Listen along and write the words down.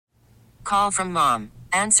Call from mom.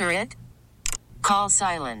 Answer it. Call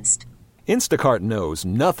silenced. Instacart knows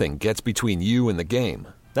nothing gets between you and the game.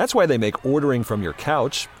 That's why they make ordering from your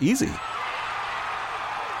couch easy.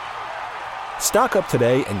 Stock up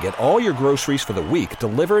today and get all your groceries for the week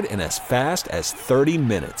delivered in as fast as 30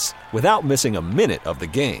 minutes without missing a minute of the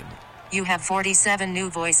game. You have 47 new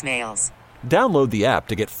voicemails. Download the app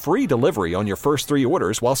to get free delivery on your first 3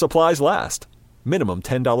 orders while supplies last. Minimum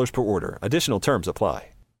 $10 per order. Additional terms apply.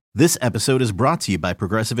 This episode is brought to you by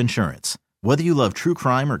Progressive Insurance. Whether you love true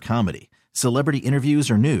crime or comedy, celebrity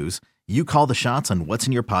interviews or news, you call the shots on what's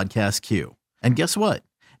in your podcast queue. And guess what?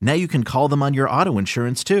 Now you can call them on your auto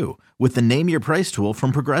insurance too with the Name Your Price tool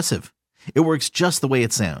from Progressive. It works just the way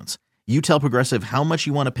it sounds. You tell Progressive how much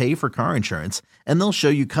you want to pay for car insurance, and they'll show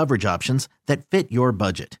you coverage options that fit your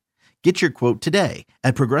budget. Get your quote today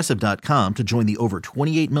at Progressive.com to join the over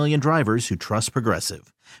 28 million drivers who trust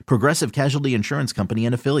Progressive. Progressive Casualty Insurance Company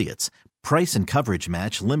and Affiliates. Price and coverage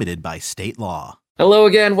match limited by state law. Hello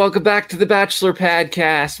again. Welcome back to the Bachelor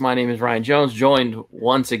podcast. My name is Ryan Jones, joined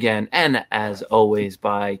once again and as always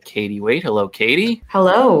by Katie Wade. Hello, Katie.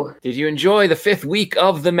 Hello. Did you enjoy the 5th week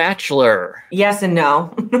of The Bachelor? Yes and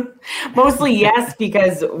no. Mostly yes,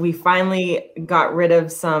 because we finally got rid of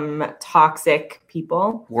some toxic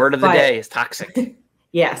people. Word of the day is toxic.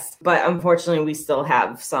 Yes, but unfortunately we still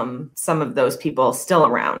have some of those people still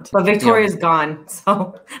around. But Victoria's gone,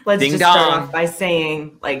 so let's just start off by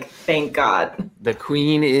saying, thank God. The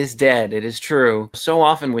queen is dead. It is true. So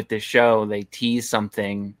often with this show, they tease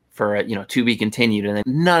something for, to be continued, and then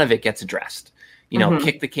none of it gets addressed.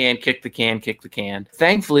 Kick the can, kick the can, kick the can.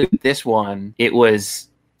 Thankfully, with this one, it was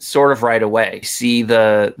sort of right away. See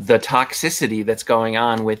the toxicity that's going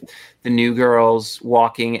on with the new girls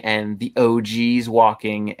walking and the OGs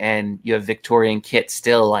walking, and you have Victoria and Kit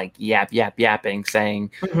still yapping, saying,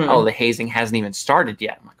 oh, the hazing hasn't even started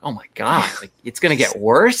yet. I'm like, oh my God, it's going to get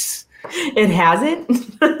worse. It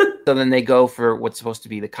hasn't. So then they go for what's supposed to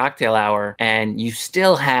be the cocktail hour, and you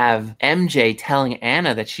still have MJ telling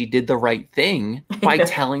Anna that she did the right thing by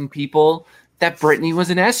telling people that Brittany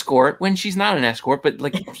was an escort when she's not an escort, but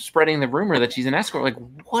spreading the rumor that she's an escort.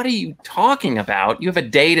 What are you talking about? You have a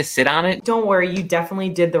day to sit on it. Don't worry. You definitely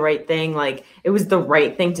did the right thing. It was the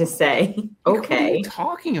right thing to say. Okay. What are you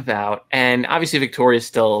talking about? And obviously Victoria's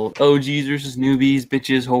still OGs versus newbies,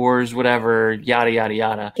 bitches, whores, whatever, yada, yada,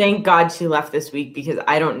 yada. Thank God she left this week, because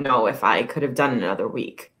I don't know if I could have done another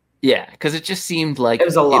week. Yeah, because it just seemed like it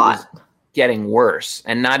was a lot. It was getting worse.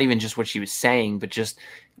 And not even just what she was saying, but just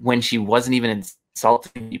when she wasn't even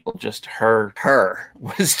insulting people, just her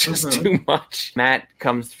was just too much. Matt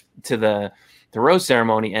comes to the rose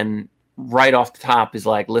ceremony and right off the top is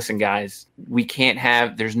like, listen, guys, we can't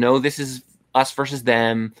have, this is us versus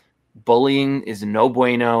them. Bullying is no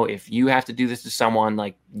bueno. If you have to do this to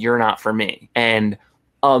someone, you're not for me. And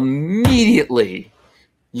immediately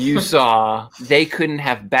you saw they couldn't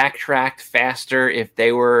have backtracked faster if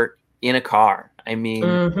they were in a car. I mean,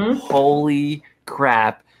 holy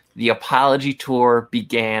crap. The apology tour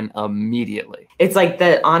began immediately. It's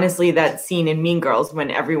honestly, that scene in Mean Girls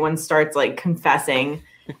when everyone starts confessing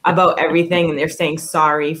about everything and they're saying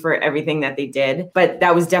sorry for everything that they did. But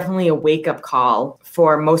that was definitely a wake-up call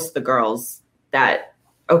for most of the girls that,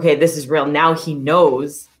 okay, this is real. Now he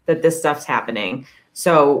knows that this stuff's happening.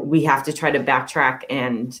 So we have to try to backtrack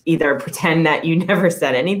and either pretend that you never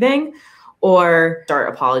said anything or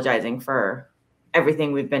start apologizing for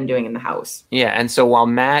everything we've been doing in the house. Yeah, and so while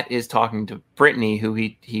Matt is talking to Brittany, who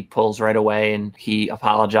he pulls right away and he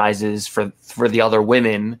apologizes for the other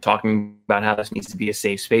women, talking about how this needs to be a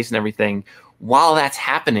safe space and everything, while that's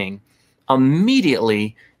happening,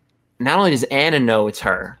 immediately, not only does Anna know it's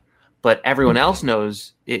her, but everyone else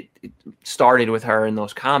knows it started with her in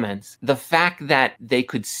those comments. The fact that they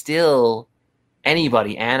could still...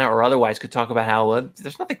 anybody, Anna or otherwise, could talk about how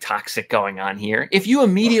there's nothing toxic going on here. If you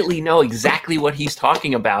immediately know exactly what he's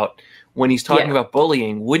talking about when he's talking about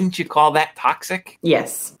bullying, wouldn't you call that toxic?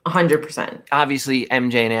 Yes, 100%. Obviously,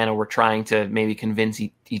 MJ and Anna were trying to maybe convince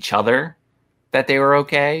each other that they were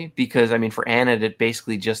okay. Because, for Anna to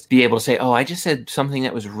basically just be able to say, oh, I just said something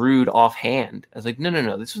that was rude offhand. I was like,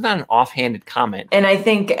 no, this was not an offhanded comment. And I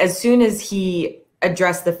think as soon as he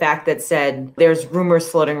addressed the fact that said there's rumors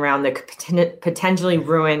floating around that could potentially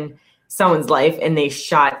ruin someone's life, and they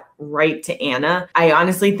shot right to Anna, I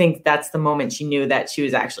honestly think that's the moment she knew that she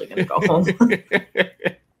was actually going to go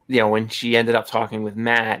home. When she ended up talking with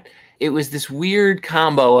Matt, it was this weird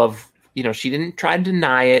combo of, she didn't try to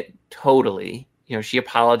deny it totally. She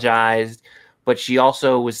apologized, but she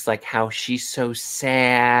also was like how she's so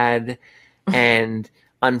sad and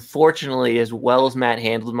unfortunately, as well as Matt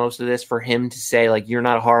handled most of this, for him to say, like, you're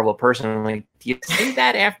not a horrible person, I'm like, do you say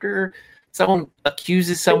that after someone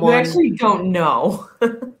accuses someone? You actually don't know.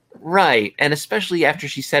 Right. And especially after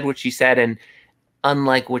she said what she said, and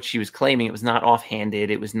unlike what she was claiming, it was not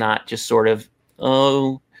offhanded. It was not just sort of,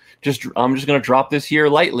 oh, I'm just going to drop this here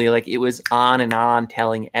lightly. Like, it was on and on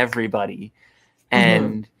telling everybody.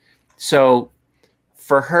 And so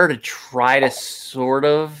for her to try to sort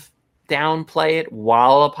of downplay it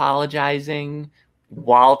while apologizing,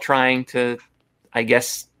 while trying to, I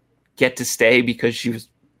guess, get to stay because she was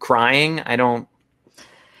crying, I don't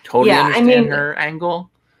totally understand her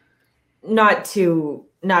angle. Not to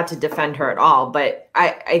defend her at all, but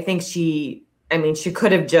I think she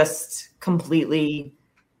could have just completely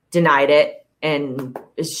denied it, and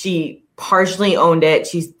she partially owned it.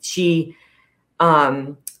 She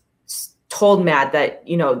told Matt that,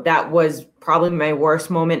 that was probably my worst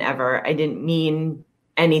moment ever. I didn't mean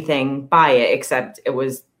anything by it, except it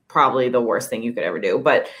was probably the worst thing you could ever do.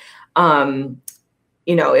 But,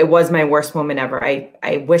 it was my worst moment ever.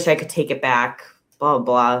 I wish I could take it back, blah,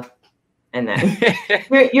 blah. And then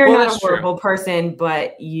you're well, not a horrible person,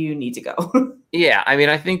 but you need to go. Yeah, I mean,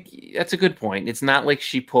 I think that's a good point. It's not like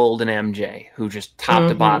she pulled an MJ who just top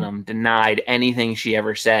to bottom denied anything she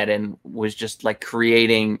ever said and was just like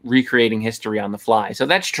recreating history on the fly. So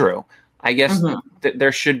that's true. I guess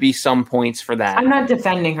there should be some points for that. I'm not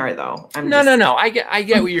defending her though. No. I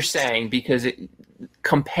get what you're saying, because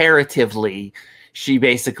comparatively, she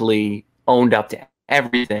basically owned up to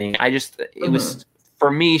everything. It was. For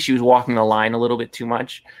me, she was walking the line a little bit too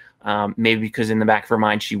much, maybe because in the back of her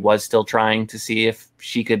mind, she was still trying to see if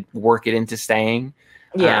she could work it into staying.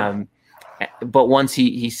 Yeah. But once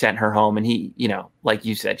he sent her home, and he, like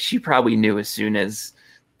you said, she probably knew as soon as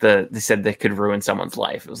they said they could ruin someone's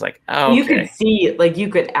life. It was like, oh, you could see, you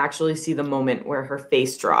could actually see the moment where her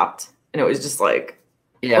face dropped, and it was just like,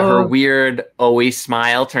 yeah, her weird always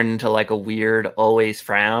smile turned into like a weird always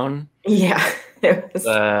frown. Yeah. It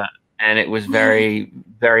was. And it was very,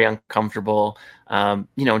 very uncomfortable. And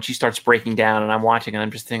she starts breaking down, and I'm watching, and I'm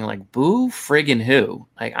just thinking, like, boo friggin' who?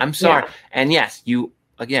 Like, I'm sorry. Yeah. And yes, you,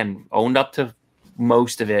 again, owned up to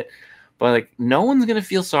most of it, but, like, no one's going to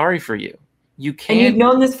feel sorry for you. You can't. And you've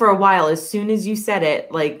known this for a while. As soon as you said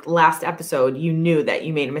it, like, last episode, you knew that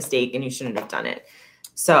you made a mistake and you shouldn't have done it.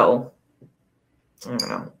 So, I don't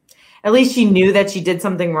know. At least she knew that she did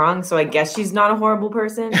something wrong, so I guess she's not a horrible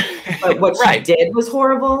person. But what she did was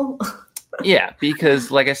horrible. Yeah, because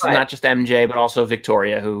like I said, not just MJ, but also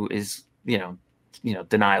Victoria, who is,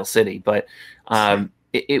 Denial City. But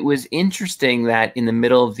it was interesting that in the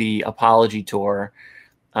middle of the apology tour,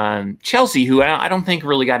 Chelsea, who I don't think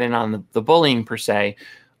really got in on the bullying per se,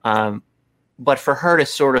 but for her to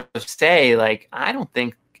sort of say, like, I don't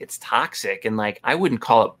think it's toxic, and like, I wouldn't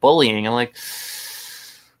call it bullying. I'm like,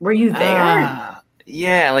 were you there?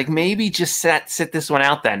 Yeah, like, maybe just sit this one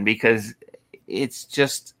out then, because it's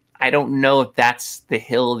just, I don't know if that's the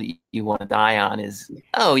hill that you want to die on, is,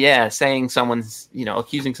 oh yeah, saying someone's,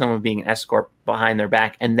 accusing someone of being an escort behind their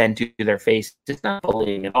back and then to their face. It's not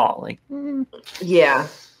bullying at all. Like, yeah,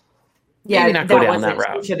 not go down that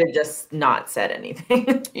route. You should have just not said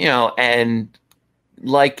anything. And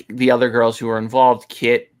like the other girls who were involved,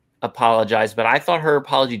 Kit apologized, but I thought her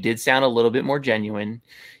apology did sound a little bit more genuine.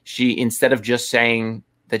 She, instead of just saying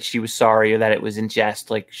that she was sorry or that it was in jest,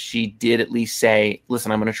 like, she did at least say,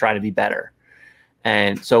 listen, I'm going to try to be better.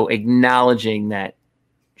 And so acknowledging that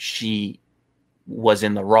she was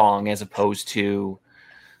in the wrong, as opposed to,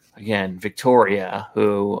 again, Victoria,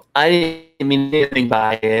 who I didn't mean anything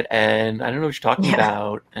by it, and I don't know what you're talking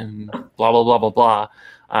about, and blah, blah, blah, blah,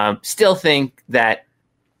 blah. Still think that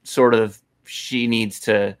sort of she needs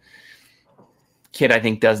to, Kid, I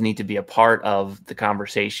think, does need to be a part of the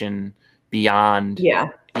conversation beyond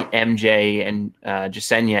MJ and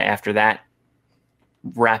Jasenia after that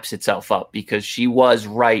wraps itself up, because she was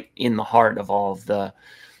right in the heart of all of the,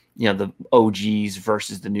 the OGs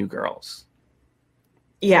versus the new girls.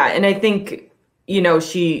 Yeah. And I think,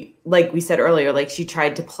 she, like we said earlier, like, she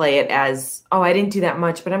tried to play it as, oh, I didn't do that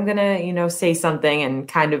much, but I'm going to, say something and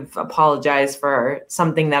kind of apologize for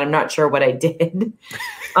something that I'm not sure what I did.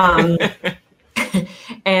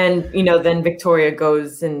 And, then Victoria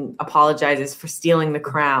goes and apologizes for stealing the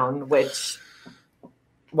crown, which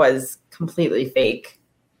was completely fake,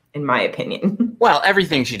 in my opinion. Well,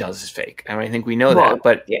 everything she does is fake. I mean, I think we know that,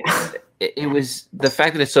 but it was the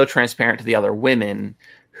fact that it's so transparent to the other women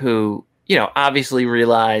who, obviously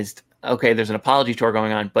realized, okay, there's an apology tour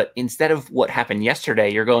going on, but instead of what happened yesterday,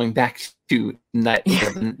 you're going back to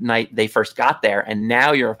the night they first got there, and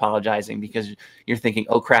now you're apologizing because you're thinking,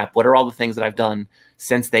 oh crap, what are all the things that I've done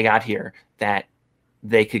since they got here that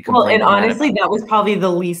they could Well, complain. and honestly, that was probably the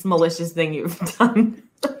least malicious thing you've done.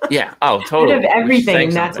 Yeah. Oh, totally. Out of everything,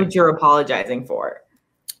 and that's something. what you're apologizing for.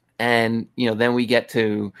 And, then we get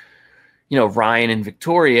to, Ryan and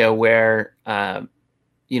Victoria where, I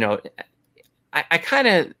kind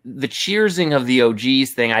of, the cheersing of the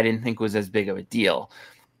OGs thing, I didn't think was as big of a deal.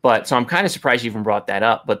 But so I'm kind of surprised you even brought that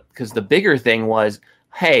up. But because the bigger thing was,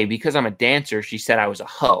 hey, because I'm a dancer, she said I was a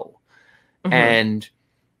hoe. Mm-hmm. And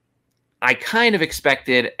I kind of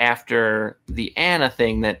expected after the Anna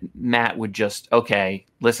thing that Matt would just, okay,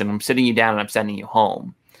 listen, I'm sitting you down and I'm sending you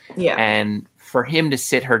home. Yeah. And for him to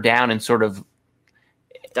sit her down and sort of,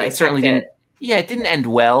 it certainly didn't. Yeah, it didn't end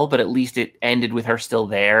well, but at least it ended with her still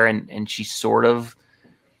there. And she sort of,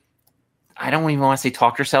 I don't even want to say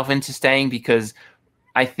talked herself into staying, because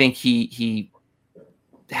I think he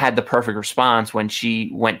had the perfect response when she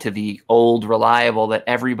went to the old reliable that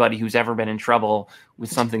everybody who's ever been in trouble with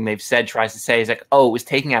something they've said tries to say is like, oh, it was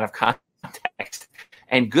taken out of context.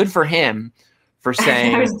 And good for him for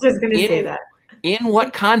saying, I was just going to say that. In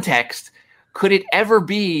what context could it ever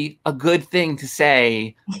be a good thing to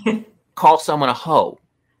say, call someone a hoe?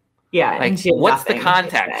 Yeah. Like, what's the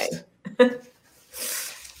context?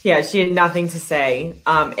 Yeah, she had nothing to say.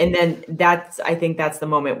 And then I think that's the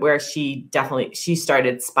moment where she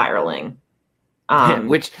started spiraling.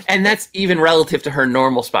 And that's even relative to her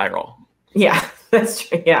normal spiral. Yeah, that's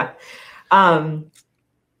true. Yeah.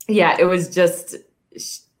 It was just,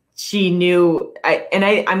 she knew,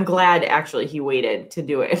 I'm glad actually he waited to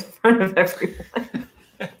do it in front of everyone.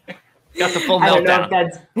 Got the full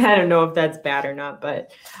meltdown. I don't know if that's bad or not,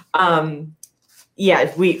 but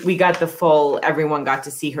we got the full, everyone got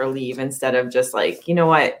to see her leave instead of just like, you know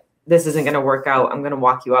what, this isn't going to work out. I'm going to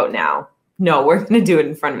walk you out now. No, we're going to do it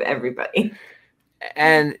in front of everybody.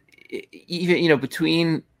 And even,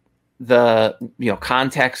 between the,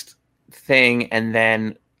 context thing and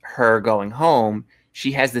then her going home,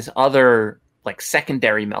 she has this other like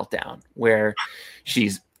secondary meltdown where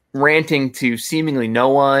she's ranting to seemingly no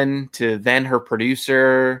one, to then her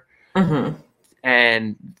producer. Mm-hmm.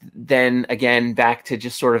 And then again, back to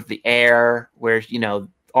just sort of the air where,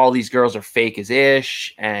 all these girls are fake as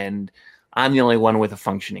ish. And I'm the only one with a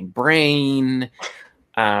functioning brain.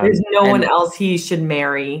 There's no one else he should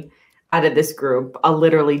marry out of this group. I'll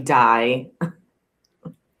literally die.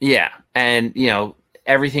 Yeah. And,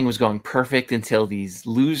 everything was going perfect until these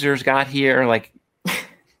losers got here. Like,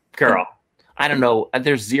 girl, I don't know.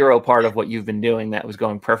 There's zero part of what you've been doing that was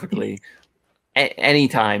going perfectly any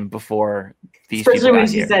time before these Especially people when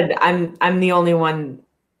got she here. said, I'm the only one.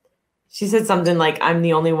 She said something like, I'm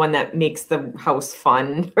the only one that makes the house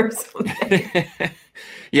fun or something.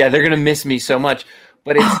 Yeah, they're going to miss me so much.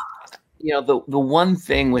 But it's, the one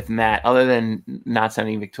thing with Matt, other than not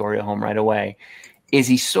sending Victoria home right away, is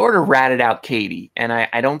he sort of ratted out Katie. And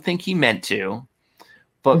I don't think he meant to.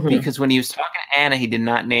 But mm-hmm. because when he was talking to Anna, he did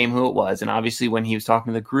not name who it was. And obviously when he was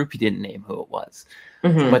talking to the group, he didn't name who it was.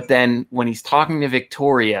 Mm-hmm. But then when he's talking to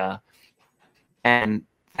Victoria, and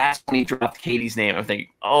that's when he dropped Katie's name, I'm thinking,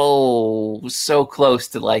 oh, it was so close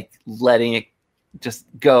to like letting it just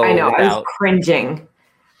go. I know, I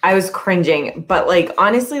was cringing. But like,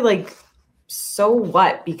 honestly, like, so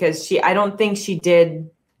what? Because I don't think she did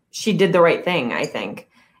the right thing, I think.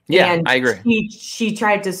 Yeah, and I agree. She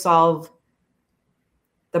tried to solve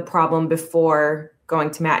the problem before going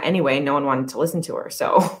to Matt anyway. No one wanted to listen to her.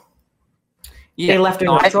 So they left her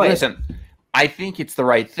no choice. Listen, I think it's the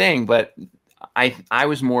right thing, but I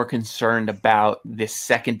was more concerned about this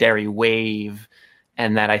secondary wave,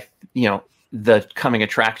 and that the coming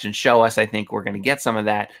attractions show us, I think we're going to get some of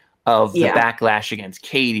that of the backlash against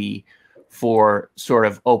Katie for sort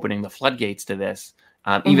of opening the floodgates to this.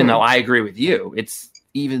 Even though I agree with you, it's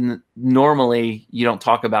even normally you don't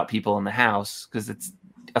talk about people in the house because it's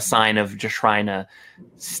a sign of just trying to,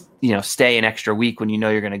 stay an extra week when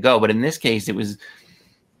you're going to go. But in this case, it was,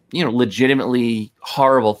 legitimately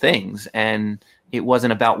horrible things. And it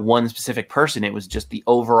wasn't about one specific person. It was just the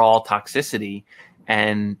overall toxicity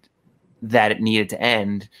and that it needed to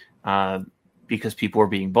end because people were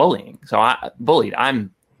being bullied.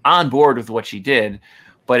 I'm on board with what she did,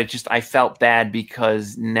 but I felt bad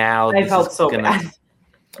because now I felt so bad.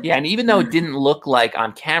 Yeah, and even though it didn't look like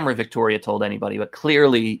on camera Victoria told anybody, but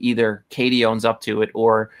clearly either Katie owns up to it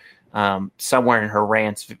or somewhere in her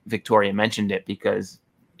rants Victoria mentioned it, because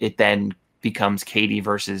it then becomes Katie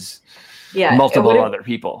versus multiple other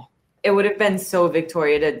people. It would have been so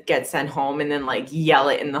Victoria to get sent home and then like yell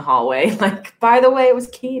it in the hallway, like, by the way, it was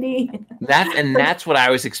Katie. That's what I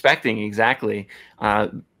was expecting exactly.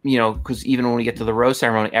 because even when we get to the rose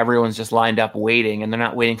ceremony, everyone's just lined up waiting, and they're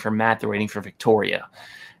not waiting for Matt, they're waiting for Victoria.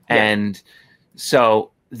 Yeah. And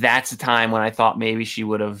so that's a time when I thought maybe she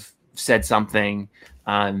would have said something.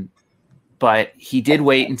 But he did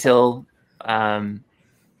wait until the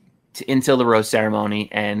rose ceremony,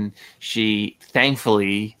 and she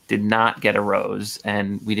thankfully did not get a rose,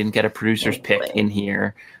 and we didn't get a producer's pick in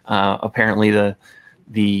here. Apparently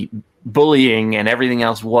the bullying and everything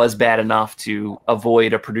else was bad enough to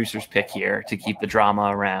avoid a producer's pick here to keep the drama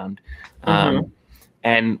around.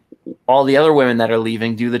 And all the other women that are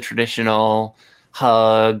leaving do the traditional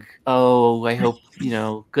hug. Oh, I hope,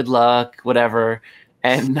 good luck, whatever.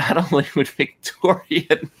 And not only would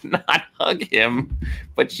Victoria not hug him,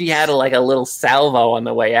 but she had a little salvo on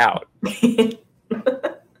the way out.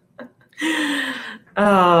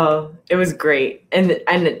 Oh, it was great. And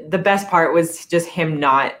the best part was just him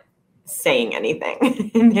not saying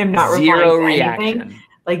anything and him not Zero replying to reaction.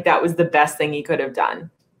 anything. That was the best thing he could have done.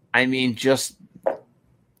 I mean, just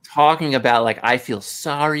talking about I feel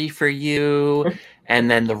sorry for you. And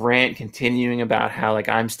then the rant continuing about how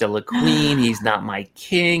I'm still a queen. He's not my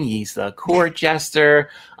king. He's the court jester.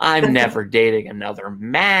 I'm never dating another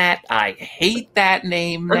Matt. I hate that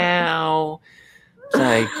name now.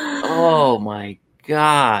 It's oh my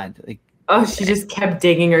God. She just kept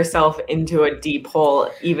digging herself into a deep hole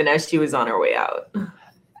even as she was on her way out.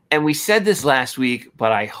 And we said this last week,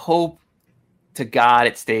 but I hope to God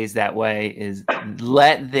it stays that way, is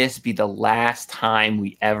let this be the last time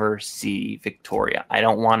we ever see Victoria. I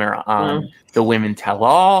don't want her on The Women Tell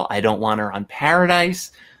All. I don't want her on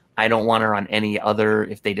Paradise. I don't want her on any other,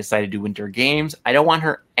 if they decide to do Winter Games. I don't want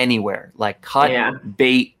her anywhere. Cut,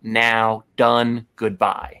 bait, now, done,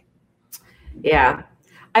 goodbye. Yeah.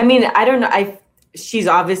 I mean, I don't know. She's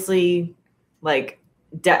obviously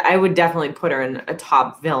I would definitely put her in a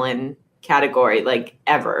top villain category,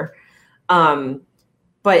 ever.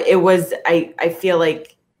 But it was, I feel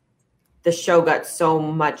like the show got so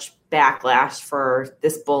much backlash for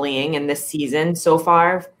this bullying in this season so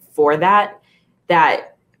far for that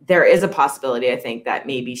there is a possibility, I think, that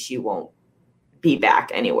maybe she won't be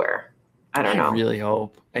back anywhere. I don't know. I really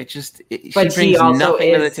hope. But she also brings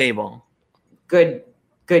nothing to the table. Good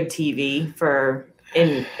TV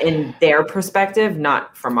in their perspective,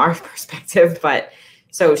 not from our perspective, but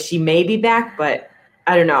so she may be back, but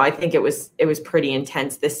I don't know. I think it was pretty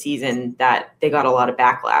intense this season that they got a lot of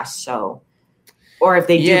backlash. So, or if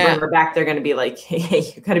they do bring her back, they're going to be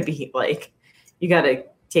hey, you got to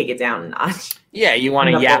take it down a notch. Yeah, you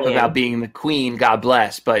want to yap about being the queen, God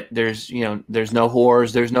bless, but there's no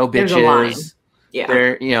whores, there's no bitches. There's a line. Yeah.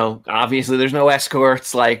 There, obviously there's no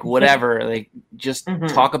escorts, whatever. Just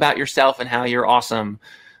talk about yourself and how you're awesome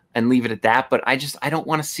and leave it at that. But I don't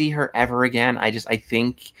want to see her ever again. I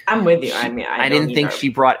think I'm with you. I didn't think she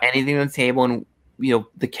brought anything to the table. And,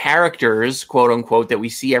 the characters, quote unquote, that we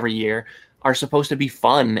see every year are supposed to be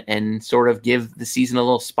fun and sort of give the season a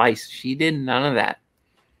little spice. She did none of that.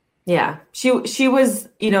 Yeah. She was,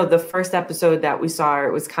 the first episode that we saw her,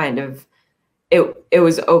 it was kind of, it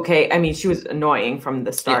was okay. I mean, she was annoying from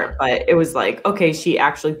the start, but it was okay, she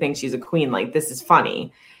actually thinks she's a queen. This is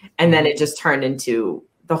funny. And then it just turned into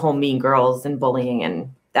the whole Mean Girls and bullying.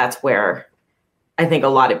 And that's where I think a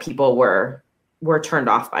lot of people were turned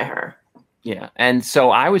off by her. Yeah. And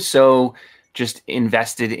so I was so just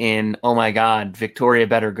invested in, oh my God, Victoria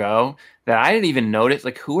better go, that I didn't even notice,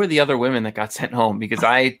 who are the other women that got sent home? Because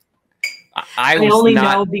I only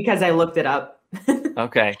know because I looked it up.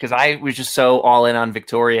 Okay, because I was just so all in on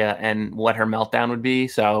Victoria and what her meltdown would be.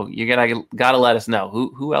 So you gotta let us know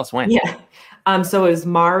who else went. Yeah. So it was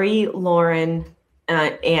Mari, Lauren,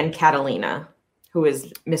 and Catalina, who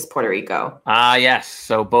is Miss Puerto Rico. Ah, yes.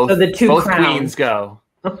 So both queens go.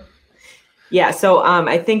 Yeah. So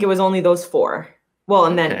I think it was only those four. Well,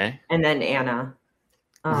 and then Anna.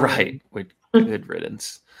 Right. With good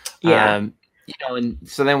riddance. Yeah. And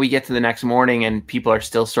so then we get to the next morning and people are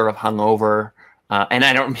still sort of hungover. And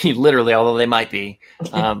I don't mean literally, although they might be,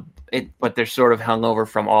 but they're sort of hungover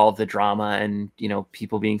from all of the drama and,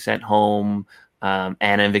 people being sent home, Anna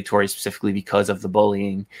and Victoria specifically because of the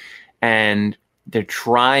bullying. And they're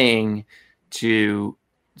trying to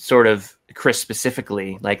sort of, Chris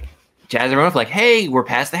specifically, jazz everyone up, hey, we're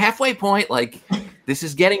past the halfway point. This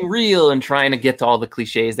is getting real, and trying to get to all the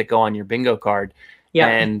cliches that go on your bingo card. Yeah.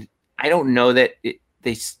 And I don't know that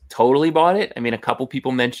they totally bought it. I mean, a couple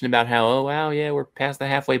people mentioned about how, oh, wow, yeah, we're past the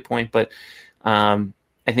halfway point. But I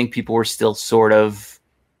think people were still sort of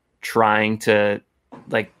trying to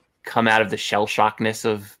come out of the shell shockness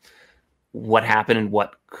of what happened and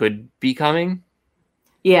what could be coming.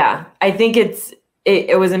 Yeah, I think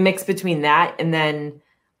it was a mix between that and then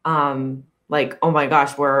like, oh my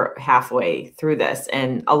gosh, we're halfway through this.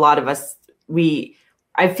 And a lot of us,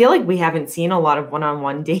 I feel like we haven't seen a lot of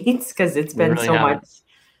one-on-one dates because it's been really so haven't. much,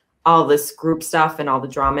 all this group stuff and all the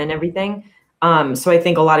drama and everything. So I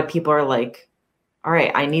think a lot of people are like, all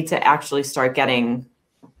right, I need to actually start getting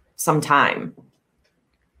some time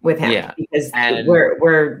with him because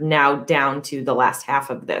we're now down to the last half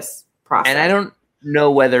of this process. And I don't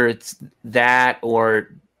know whether it's that or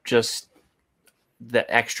just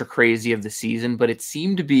the extra crazy of the season, but it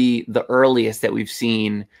seemed to be the earliest that we've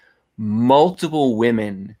seen multiple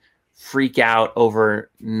women freak out over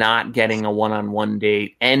not getting a one-on-one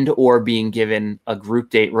date and or being given a group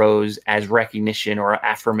date rose as recognition or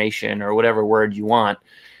affirmation or whatever word you want.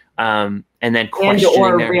 And then questioning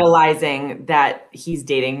or realizing that he's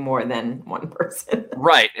dating more than one person.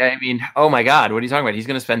 Right. I mean, oh my God, what are you talking about? He's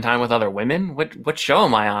going to spend time with other women? What show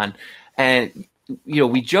am I on? And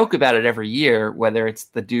we joke about it every year, whether it's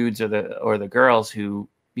the dudes or the girls who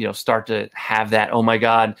start to have that, oh my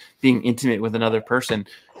God, being intimate with another person.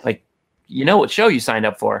 Like, what show you signed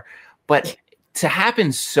up for. But to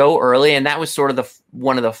happen so early, and that was sort of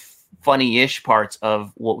one of the funny-ish parts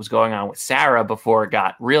of what was going on with Sarah before it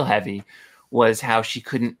got real heavy, was how she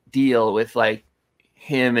couldn't deal with like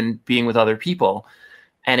him and being with other people.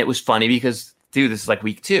 And it was funny because, dude, this is like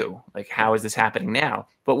week 2. Like, how is this happening now?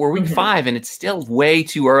 But we're week 5 and it's still way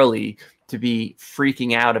too early to be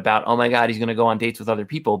freaking out about, oh my God, he's going to go on dates with other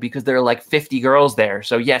people, because there are like 50 girls there.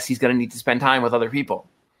 So yes, he's going to need to spend time with other people.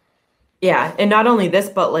 Yeah. And not only this,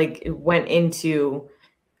 but like it went into,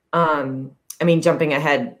 jumping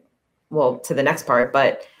ahead, to the next part,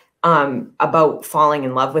 but about falling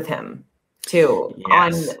in love with him too,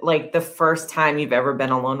 on like the first time you've ever been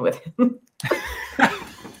alone with him.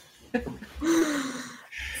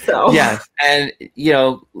 So yes, and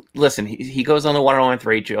listen, he goes on the one-on-one with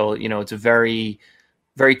Rachael. It's a very,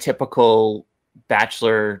 very typical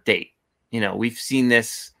Bachelor date. We've seen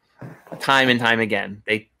this time and time again.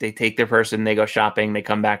 They take their person, they go shopping, they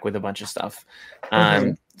come back with a bunch of stuff.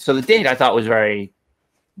 So the date I thought was very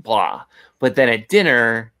blah, but then at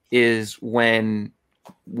dinner is when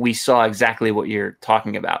we saw exactly what you're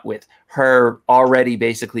talking about, with her already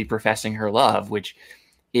basically professing her love, which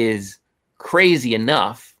is crazy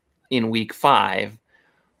enough in week 5.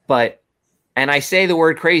 And I say the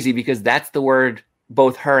word crazy because that's the word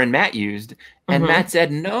both her and Matt used. And Matt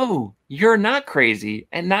said, no, you're not crazy,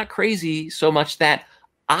 and not crazy so much that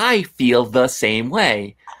I feel the same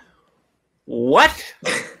way. What?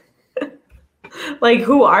 Like,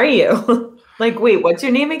 who are you? Like, wait, what's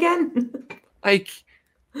your name again? Like,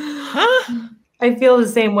 huh? I feel the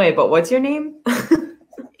same way, but what's your name?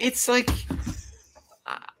 It's like,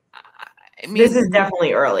 this is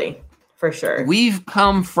definitely early, for sure. We've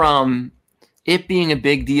come from it being a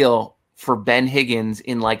big deal for Ben Higgins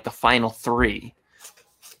in like the final 3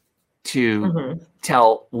 to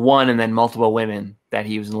tell one and then multiple women that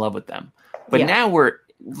he was in love with them. But now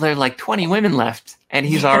there are like 20 women left, and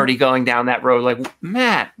he's already going down that road. Like,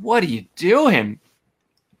 Matt, what are you doing?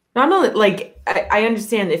 Not only, like, I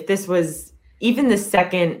understand if this was even the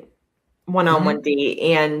second one-on-one date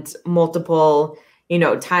and multiple,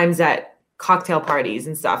 times at cocktail parties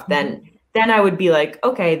and stuff, then I would be like,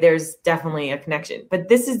 okay, there's definitely a connection. But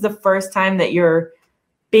this is the first time that you're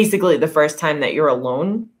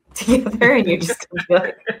alone together, and you're just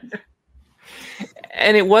like,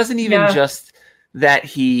 and it wasn't even just that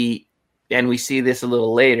and we see this a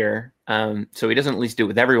little later, so he doesn't at least do it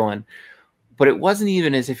with everyone, but it wasn't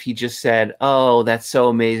even as if he just said, oh, that's so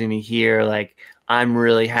amazing to hear, like, I'm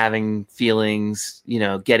really having feelings,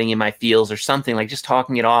 getting in my feels or something, like just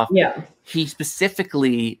talking it off. Yeah. He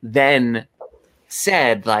specifically then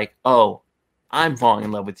said, like, oh, I'm falling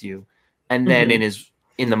in love with you. And then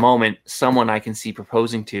in the moment, someone I can see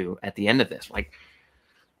proposing to at the end of this, like,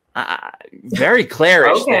 very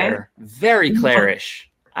Claire-ish there. Very Claire-ish.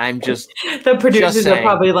 I'm just the producers just are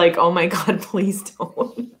probably like, oh my God, please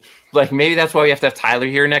don't. Like, maybe that's why we have to have Tyler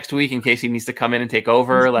here next week in case he needs to come in and take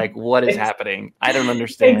over. Like, what is happening? I don't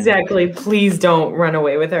understand. Exactly. Please don't run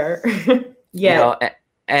away with her.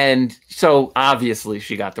 And so obviously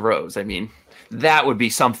she got the rose. I mean, that would be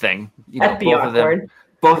something. That'd be awkward.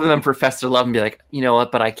 Both of them profess their love and be like, you know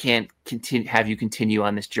what, but I can't have you continue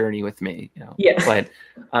on this journey with me. Yeah. But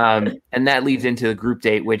and that leads into the group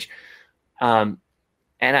date, which and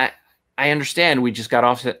I understand we just got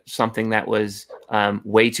off something that was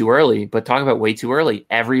way too early, but talk about way too early.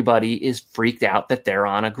 Everybody is freaked out that they're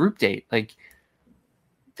on a group date. Like,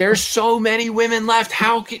 there's so many women left.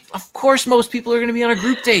 Of course, most people are going to be on a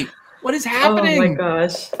group date. What is happening? Oh my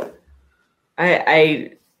gosh.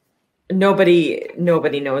 Nobody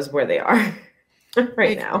knows where they are.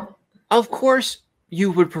 right now. Of course,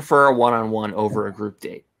 you would prefer a one-on-one over a group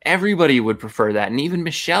date. Everybody would prefer that. And even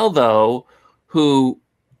Michelle, though, who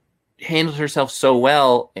handles herself so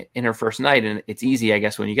well in her first night, and it's easy, I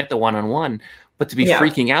guess, when you get the one-on-one, but to be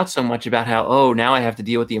freaking out so much about how, oh, now I have to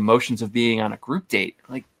deal with the emotions of being on a group date.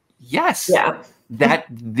 Like, yes, that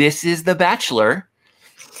this is The Bachelor.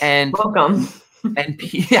 And welcome. And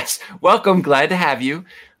yes, welcome. Glad to have you.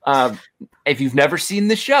 If you've never seen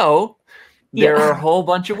the show, there are a whole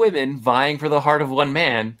bunch of women vying for the heart of one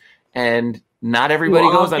man, and not everybody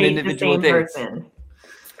goes on individual dates.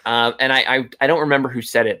 And I don't remember who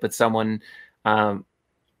said it, but someone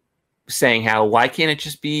saying how, why can't it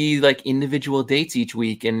just be like individual dates each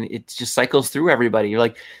week and it just cycles through everybody? You're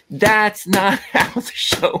like, that's not how the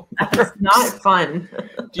show works. That's not fun.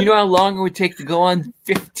 Do you know how long it would take to go on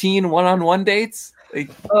 15 one-on-one dates? Like,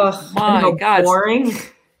 my God. Boring.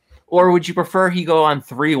 Or would you prefer he go on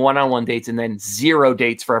 3 one-on-one dates and then 0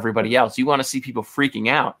 dates for everybody else? You want to see people freaking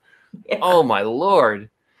out. Yeah. Oh my Lord.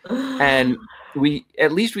 And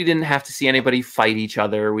at least we didn't have to see anybody fight each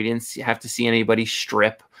other. We didn't have to see anybody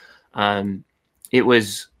strip. It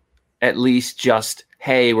was at least just,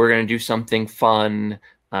 hey, we're going to do something fun,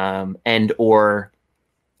 and or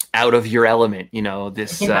out of your element,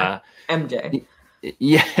 this, MJ.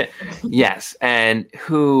 Yeah. Yes. And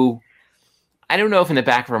who, I don't know if in the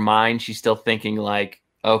back of her mind, she's still thinking like,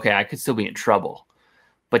 okay, I could still be in trouble,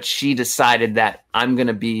 but she decided that I'm going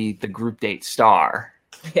to be the group date star.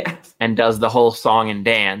 Yeah. And does the whole song and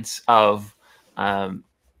dance of,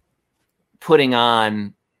 putting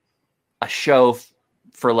on a show,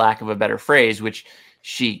 for lack of a better phrase, which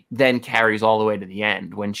she then carries all the way to the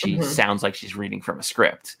end when she sounds like she's reading from a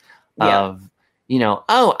script of,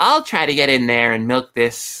 oh, I'll try to get in there and milk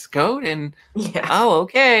this goat, and oh,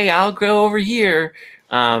 okay, I'll go over here.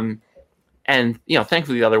 And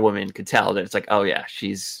thankfully the other woman could tell that it's like, oh yeah,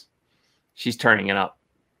 she's turning it up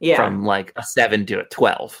from like a 7 to a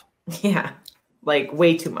 12. Yeah, like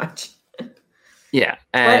way too much. Yeah,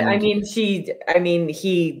 but he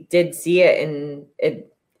did see it, and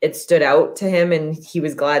it stood out to him, and he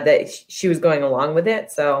was glad that she was going along with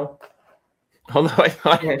it. So, although I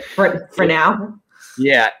thought for now,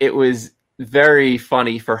 it was very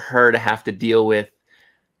funny for her to have to deal with,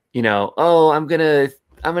 oh, I'm gonna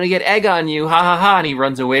get egg on you, ha ha ha, and he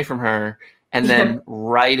runs away from her, and then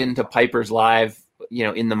right into Piper's live,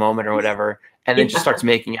 in the moment or whatever. And then just starts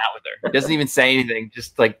making out with her. Doesn't even say anything.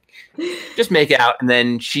 Just make out. And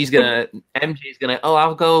then MJ's gonna, oh,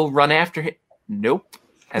 I'll go run after him. Nope.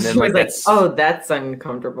 And then that's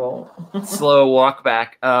uncomfortable. Slow walk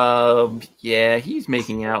back. He's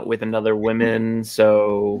making out with another woman.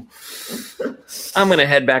 So I'm gonna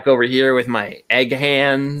head back over here with my egg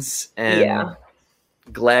hands. And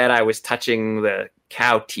glad I was touching the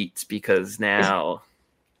cow teats, because now,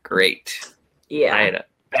 great. Yeah. I had a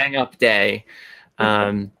bang up day.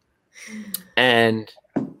 And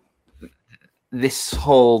this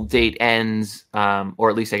whole date ends, or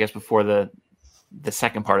at least I guess before the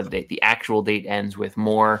second part of the date, the actual date ends with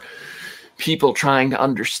more people trying to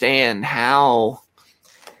understand how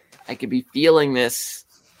I could be feeling this,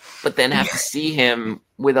 but then have to see him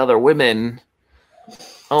with other women.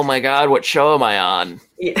 Oh my God, what show am I on?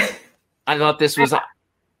 Yeah. I thought this was,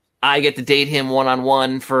 I get to date him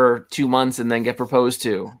one-on-one for 2 months and then get proposed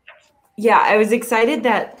to. Yeah, I was excited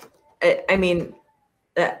that, I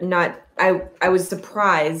was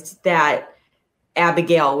surprised that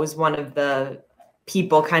Abigail was one of the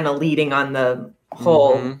people kind of leading on the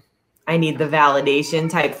whole, I need the validation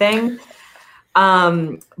type thing.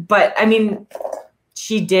 But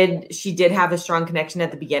she did have a strong connection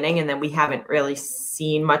at the beginning, and then we haven't really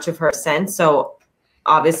seen much of her since. So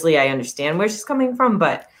obviously I understand where she's coming from,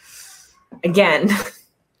 but again,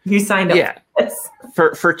 you signed up for this.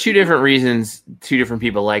 For 2 different reasons, 2 different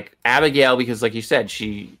people. Like Abigail, because like you said,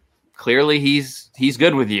 she clearly he's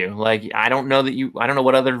good with you. Like I don't know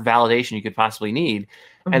what other validation you could possibly need.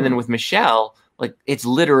 And then with Michelle, like it's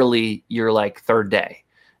literally your like 3rd day,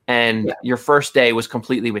 and your first day was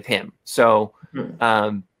completely with him. So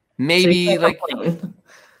maybe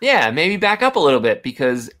maybe back up a little bit,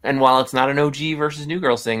 because, and while it's not an OG versus new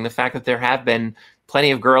girls thing, the fact that there have been plenty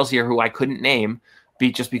of girls here who I couldn't name,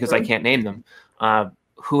 just because I can't name them,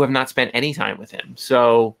 who have not spent any time with him.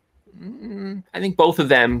 So I think both of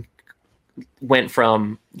them went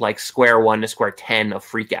from like square 1 to square 10 of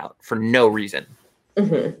freak out for no reason.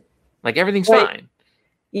 Like everything's fine.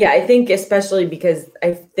 Yeah, I think especially because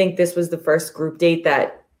I think this was the first group date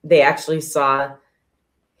that they actually saw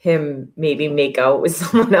him maybe make out with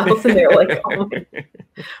someone else, and they're like, oh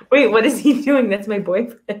wait, what is he doing? That's my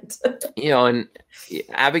boyfriend. And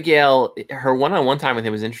Abigail, her one-on-one time with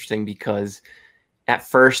him was interesting because at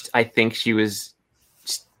first I think she was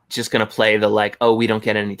just going to play the like, oh, we don't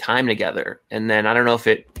get any time together. And then I don't know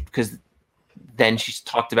because then she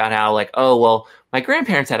talked about how like, oh, well, my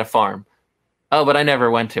grandparents had a farm. Oh, but I never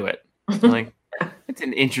went to it. Like, it's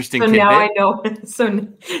an interesting tidbit. Now I know.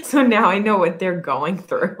 So now I know what they're going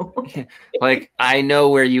through. Like, I know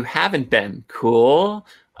where you haven't been. Cool.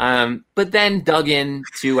 But then dug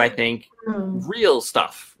into, I think, real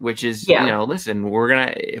stuff, which is, listen,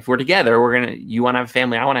 if we're together, you want to have a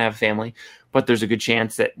family, I want to have a family, but there's a good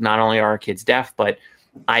chance that not only are our kids deaf, but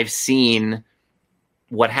I've seen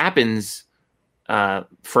what happens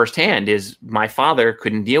firsthand is my father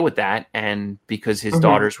couldn't deal with that. And because his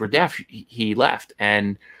daughters were deaf, he left.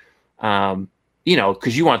 And,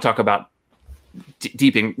 because you want to talk about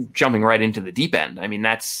jumping right into the deep end. I mean,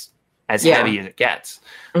 that's as heavy as it gets.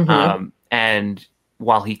 And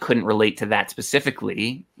while he couldn't relate to that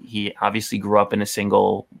specifically, he obviously grew up in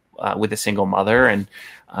with a single mother, and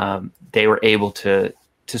they were able to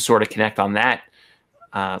sort of connect on that.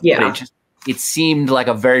 But it seemed like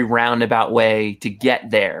a very roundabout way to get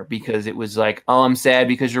there, because it was like, oh, I'm sad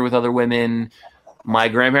because you're with other women. My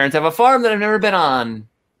grandparents have a farm that I've never been on.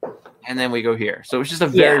 And then we go here. So it was just a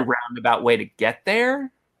very roundabout way to get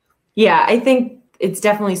there. Yeah, I think it's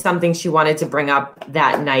definitely something she wanted to bring up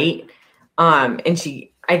that night. And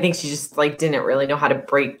I think she just like didn't really know how to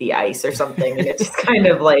break the ice or something. And it just kind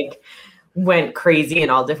of like went crazy in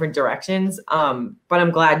all different directions. But I'm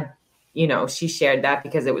glad, she shared that,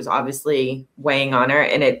 because it was obviously weighing on her,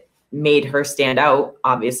 and it made her stand out,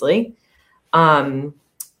 obviously, in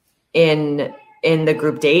the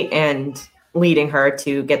group date, and leading her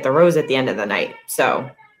to get the rose at the end of the night.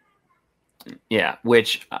 So. Yeah,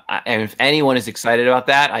 which, and if anyone is excited about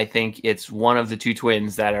that, I think it's one of the two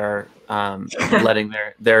twins that are letting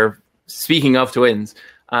their speaking of twins.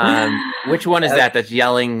 Which one is that's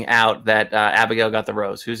yelling out that Abigail got the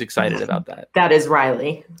rose? Who's excited about that? That is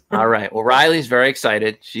Riley. All right. Well, Riley's very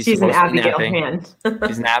excited. She's an Abigail fan.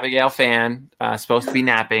 She's an Abigail fan, supposed to be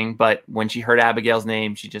napping, but when she heard Abigail's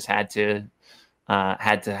name, she just had to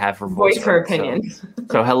have her voice her opinion.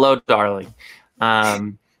 So hello, darling.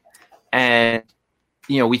 And,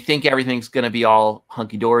 we think everything's going to be all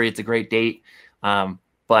hunky-dory. It's a great date.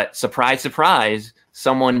 But surprise, surprise,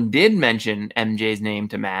 someone did mention MJ's name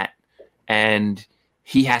to Matt, and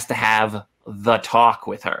he has to have the talk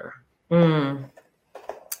with her.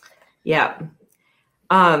 Yeah.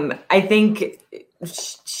 I think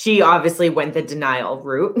she obviously went the denial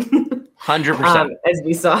route. 100%. As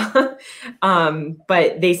we saw.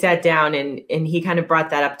 But they sat down, and he kind of brought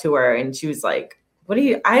that up to her, and she was like,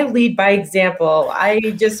 I lead by example. I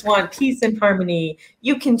just want peace and harmony.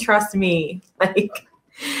 You can trust me.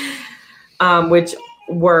 Which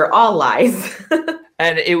were all lies.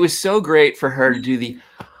 And it was so great for her to do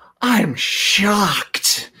I'm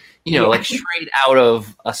shocked, like straight out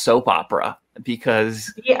of a soap opera,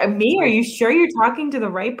 because. Yeah, me? Are you sure you're talking to the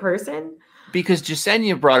right person? Because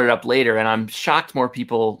Jasenia brought it up later, and I'm shocked more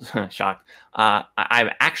people, I'm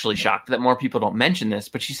actually shocked that more people don't mention this,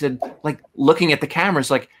 but she said, like, looking at the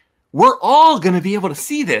cameras, like, we're all going to be able to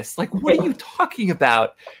see this. Like, what are you talking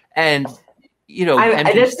about? And,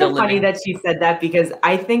 it's so funny that she said that, because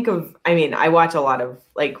I watch a lot of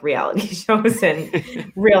like reality shows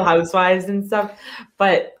and Real Housewives and stuff,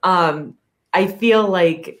 but I feel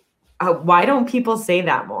like, why don't people say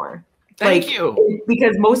that more? Thank you.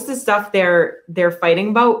 Because most of the stuff they're fighting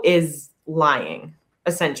about is lying.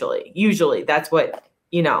 Essentially, usually that's what,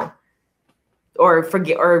 or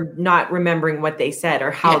forget, or not remembering what they said or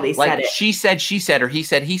how they said it. She said, or he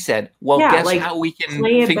said. Well, guess how we can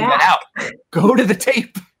figure that out? Go to the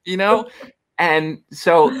tape, And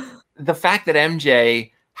so the fact that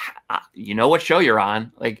MJ, what show you're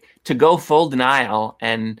on, like, to go full denial,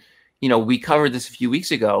 and, we covered this a few weeks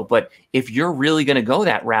ago, but if you're really going to go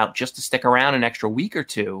that route just to stick around an extra week or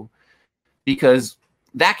two, because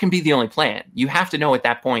that can be the only plan. You have to know at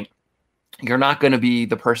that point, you're not going to be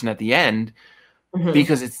the person at the end,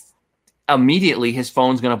 because it's immediately his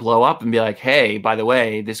phone's going to blow up and be like, hey, by the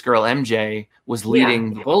way, this girl MJ was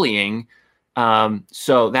leading the bullying.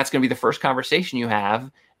 So that's going to be the first conversation you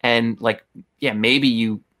have. And maybe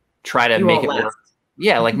you try to make it work.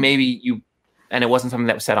 Yeah. Like maybe and it wasn't something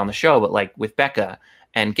that was said on the show, but like with Becca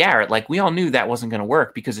and Garrett, like we all knew that wasn't going to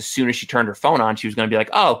work, because as soon as she turned her phone on, she was going to be like,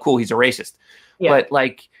 oh, cool, he's a racist. Yeah. But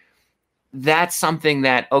like, that's something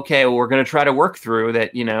that, okay, well, we're going to try to work through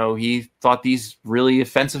that. He thought these really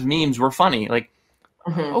offensive memes were funny. Like,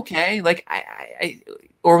 okay, like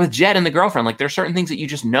or with Jed and the girlfriend, like there's certain things that you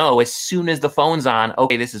just know as soon as the phone's on,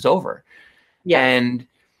 okay, this is over. Yeah. And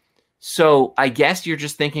so I guess you're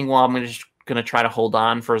just thinking, well, I'm just going to try to hold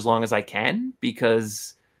on for as long as I can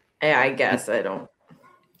because. Yeah, I guess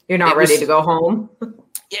you're not ready to go home.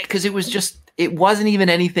 Yeah, because it wasn't even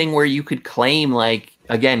anything where you could claim, like,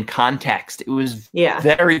 again, context. It was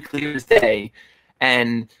very clear as day.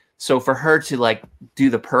 And so for her to, like, do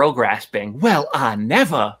the pearl grasping, well, I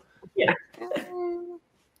never. Yeah.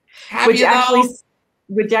 Which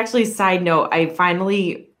actually, side note, I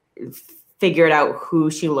finally figured out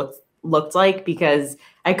who she looked like because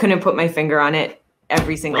I couldn't put my finger on it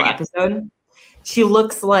every single episode. She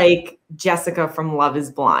looks like Jessica from Love is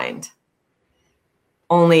Blind.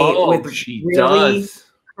 Only with really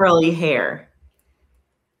curly hair.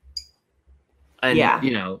 And, I'm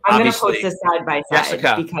going to post this side by side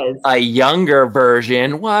Jessica, because a younger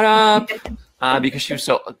version. What up? Because she was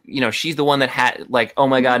so, she's the one that had like, oh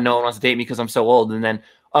my God, no one wants to date me because I'm so old. And then,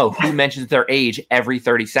 who mentions their age every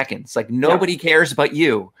 30 seconds? Like nobody cares but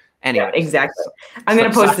you. Anyway, exactly. I'm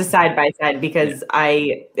going to post this side by side because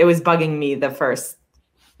it was bugging me the first,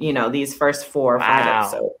 these first 4 or 5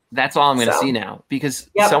 episodes. That's all I'm going to see now because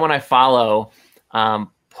someone I follow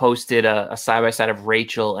posted a side-by-side of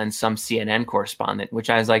Rachael and some CNN correspondent,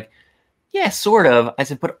 which I was like, yeah, sort of. I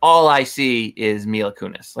said, but all I see is Mila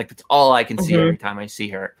Kunis. Like, that's all I can see every time I see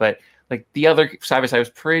her. But, like, the other side-by-side was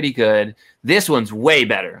pretty good. This one's way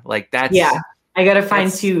better. Like, that's... Yeah, I got to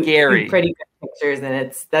find two scary. Pretty good pictures,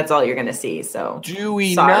 and that's all you're going to see. So do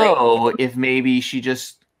we know if maybe she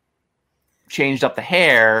just changed up the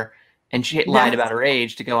hair and she lied about her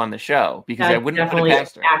age to go on the show? Because I wouldn't put it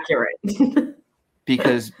past her. Accurate.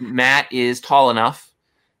 Because Matt is tall enough,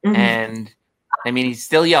 and I mean he's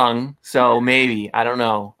still young, so maybe I don't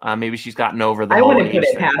know. Maybe she's gotten over the. I whole wouldn't put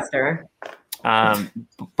it thing. past her.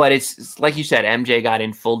 But it's like you said, MJ got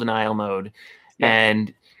in full denial mode,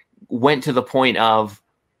 and went to the point of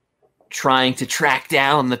trying to track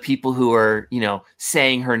down the people who are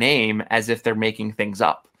saying her name as if they're making things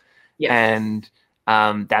up. Yeah, and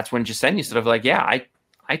that's when Jasenia sort of like, I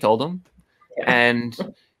told him, and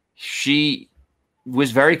she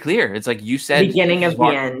was very clear. It's like you said, beginning of the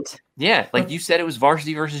end. Yeah, like you said, it was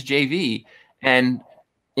varsity versus JV, and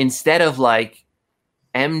instead of like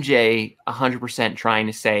MJ 100% trying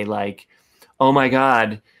to say like, oh my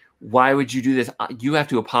God, why would you do this? You have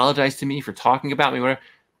to apologize to me for talking about me. Whatever.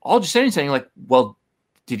 All just saying like, well,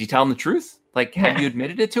 did you tell him the truth? Like, have you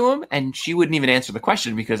admitted it to him? And she wouldn't even answer the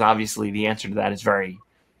question because obviously the answer to that is very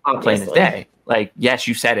plain as day. Like, yes,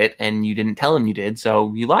 you said it and you didn't tell him you did,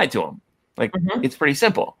 so you lied to him. Like, it's pretty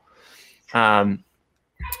simple.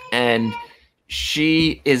 And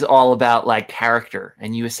she is all about like character,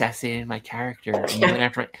 and you assassinated my character. And you went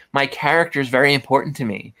after my character is very important to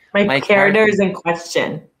me. My character is in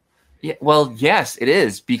question. Yeah, well, yes, it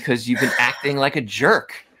is because you've been acting like a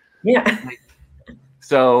jerk. Yeah.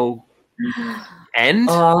 So, and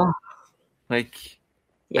I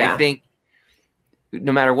think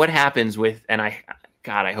no matter what happens with, and I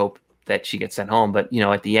hope that she gets sent home, but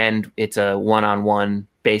at the end it's a 1-on-1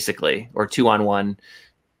 basically, or 2-on-1,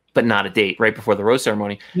 but not a date right before the rose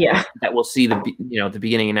ceremony. Yeah. That we'll see the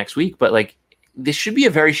beginning of next week. But like, this should be a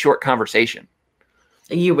very short conversation.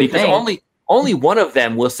 You would think. Only one of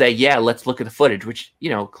them will say, yeah, let's look at the footage, which,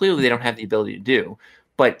 clearly they don't have the ability to do.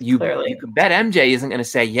 But you can bet MJ isn't going to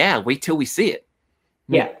say, yeah, wait till we see it.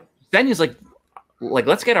 Yeah. Then he's like,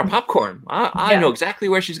 let's get our popcorn. I know exactly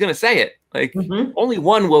where she's going to say it. Like, only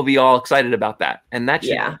one will be all excited about that. And that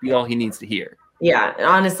should be all he needs to hear. Yeah. And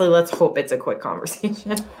honestly, let's hope it's a quick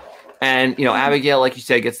conversation. And, Abigail, like you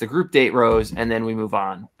said, gets the group date rose, and then we move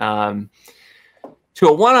on to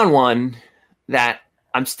a 1-on-1 that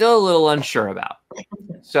I'm still a little unsure about.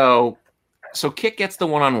 So Kit gets the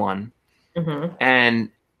 1-on-1, and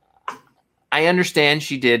I understand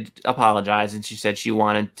she did apologize, and she said she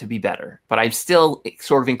wanted to be better, but I'm still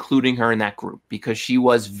sort of including her in that group because she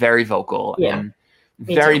was very vocal and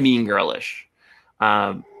very mean girlish.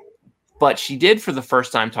 But she did, for the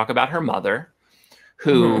first time, talk about her mother,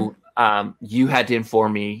 who you had to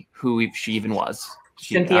inform me who she even was.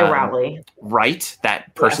 Cynthia Rowley. Right,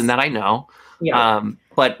 that person that I know. Yeah.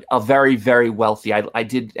 But a very, very wealthy, I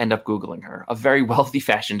did end up Googling her, a very wealthy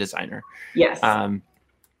fashion designer. Yes.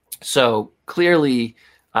 So clearly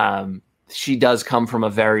she does come from a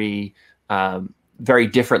very, very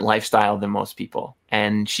different lifestyle than most people.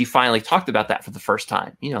 And she finally talked about that for the first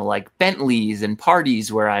time, like Bentleys and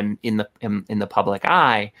parties where I'm in the public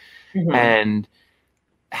eye, and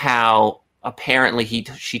how apparently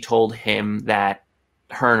she told him that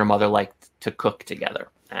her and her mother liked to cook together.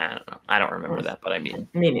 I don't know. I don't remember that, but I mean,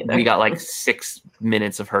 Me neither. we got like 6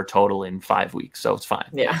 minutes of her total in 5 weeks, so it's fine.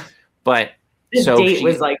 Yeah. But This so date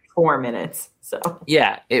was like 4 minutes. So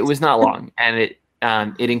yeah, it was not long, and it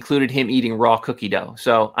included him eating raw cookie dough.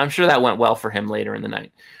 So I'm sure that went well for him later in the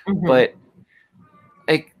night. Mhm. But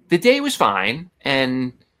like the day was fine,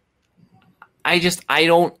 and I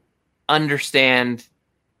don't understand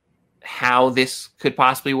how this could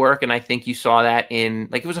possibly work. And I think you saw that in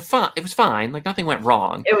like it was fine, like nothing went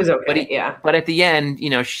wrong. it was okay. But at the end,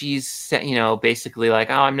 she's basically like,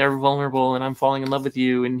 oh, I'm never vulnerable and I'm falling in love with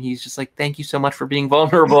you, and he's just like, thank you so much for being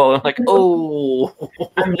vulnerable. I'm like, oh,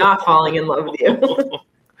 I'm not falling in love with you.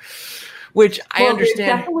 Which I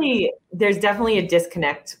understand. There's definitely a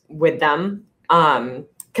disconnect with them.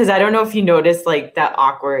 Because I don't know if you noticed like that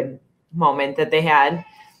awkward moment that they had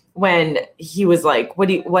when he was like, what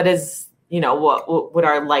would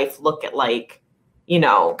our life look at like,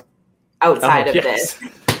 outside of this?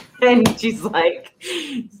 And she's like,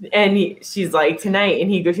 she's like, tonight.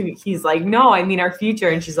 And he's like, no, I mean our future.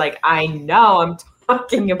 And she's like, I know, I'm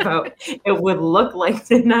talking about it would look like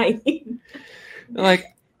tonight. Like,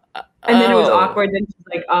 and then it was awkward. Then she's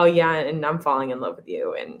like, oh yeah, and I'm falling in love with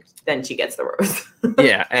you. And then she gets the rose.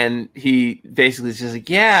 Yeah. And he basically is just like,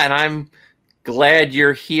 yeah, and I'm glad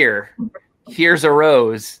you're here. Here's a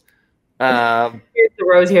rose. Here's the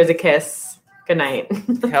rose. Here's a kiss. Good night.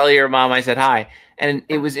 Tell your mom I said hi. And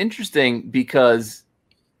it was interesting because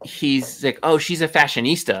he's like, oh, she's a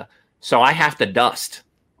fashionista, so I have to dust.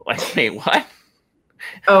 Like, wait, what?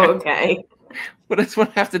 Oh, okay. What does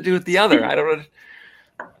one have to do with the other? I don't know.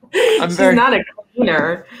 She's not a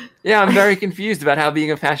cleaner. Yeah, I'm very confused about how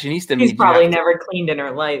being a fashionista means. She's probably never cleaned in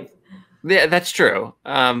her life. Yeah, that's true.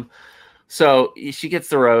 So she gets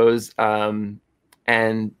the rose, and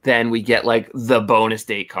then we get like the bonus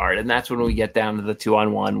date card, and that's when we get down to the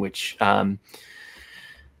 2-on-1, which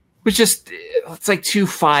just it's like 2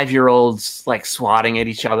 5-year-olds like swatting at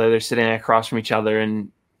each other. They're sitting across from each other,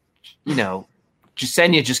 and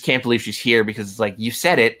Jasenia just can't believe she's here because it's like, you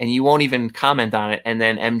said it and you won't even comment on it. And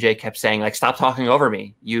then MJ kept saying like, stop talking over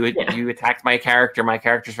me. You attacked my character. My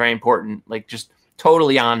character's very important. Like, just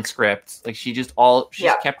totally on script. Like, she just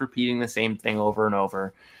kept repeating the same thing over and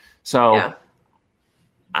over. So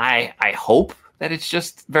I hope that it's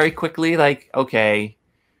just very quickly like, okay,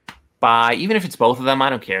 bye. Even if it's both of them,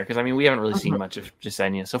 I don't care. Cause I mean, we haven't really seen much of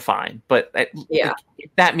Jasenia, so fine. But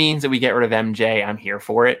if that means that we get rid of MJ, I'm here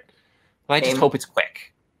for it. But I just hope it's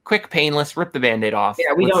quick, painless, rip the Band-Aid off.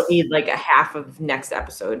 Yeah. We don't need like a half of next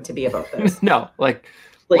episode to be about this. No, like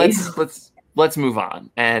let's move on.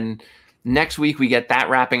 And next week we get that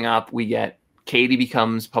wrapping up. We get Katie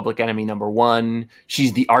becomes public enemy number 1.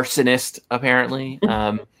 She's the arsonist, apparently.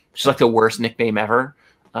 She's like the worst nickname ever.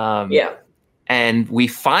 And we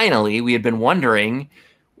had been wondering,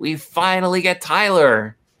 we finally get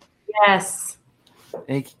Tyler. Yes.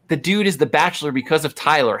 Like, the dude is the Bachelor because of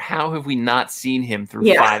Tyler. How have we not seen him through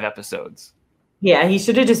 5 episodes? Yeah, he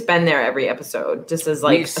should have just been there every episode, just as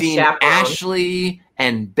like we've seen Ashley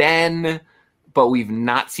and Ben, but we've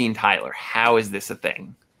not seen Tyler. How is this a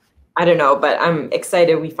thing? I don't know, but I'm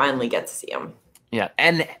excited we finally get to see him. Yeah,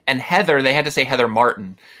 and Heather, they had to say Heather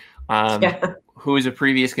Martin, who is a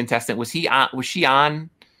previous contestant. Was she on?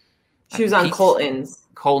 She was on Colton's,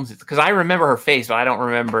 because I remember her face, but I don't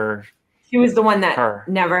remember. She was the one that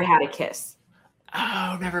never had a kiss.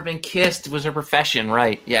 Oh, never been kissed was her profession,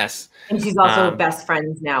 right? Yes. And she's also best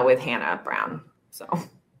friends now with Hannah Brown. So.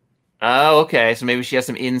 Oh, okay. So maybe she has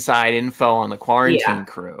some inside info on the quarantine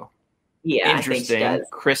crew. Yeah, interesting. I think she does.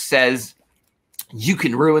 Chris says you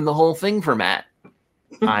can ruin the whole thing for Matt.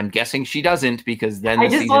 I'm guessing she doesn't, because then I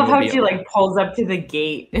just love how she like pulls up to the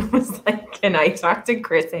gate. It was like, can I talk to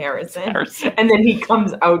Chris Harrison? And then he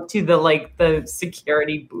comes out to the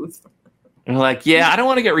security booth. And like, yeah, I don't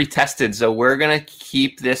want to get retested, so we're gonna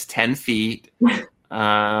keep this 10 feet. You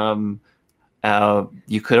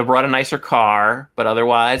could have brought a nicer car, but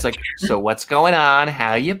otherwise, like, so what's going on?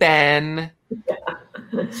 How you been?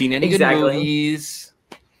 Yeah. Seen any good movies?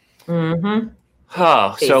 Mm-hmm. Oh,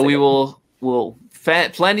 basically. So we'll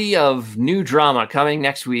plenty of new drama coming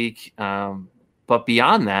next week. But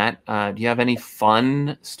beyond that, do you have any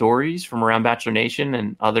fun stories from around Bachelor Nation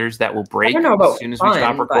and others that will break as soon as we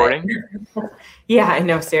stop recording? Yeah, I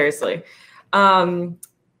know. Seriously.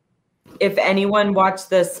 If anyone watched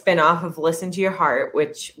the spinoff of Listen to Your Heart,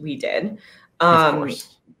 which we did, of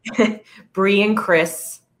course. Bree and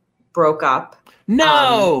Chris broke up.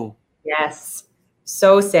 No. Yes.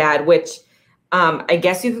 So sad, which I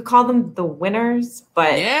guess you could call them the winners,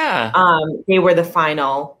 but yeah. They were the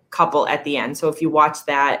final couple at the end. So if you watch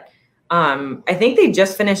that, I think they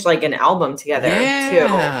just finished like an album together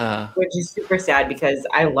Yeah. too, which is super sad because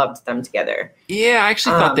I loved them together. Yeah, I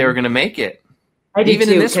actually thought they were going to make it. I did Even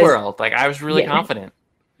too, in this world. Like, I was really Yeah. confident.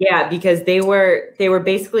 Yeah, because they were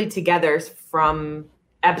basically together from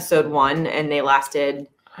episode 1, and they lasted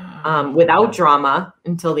without drama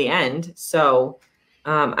until the end. So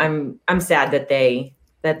I'm sad that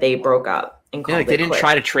they broke up and Yeah, called like they it didn't quits.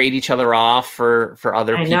 try to trade each other off for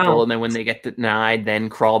other I people, know. and then when they get denied, then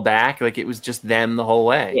crawl back. Like, it was just them the whole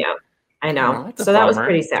way. Yeah, I know. Oh, that's a So that was bummer.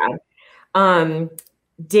 pretty sad.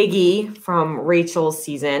 Diggy from Rachel's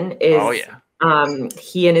season is Oh, yeah.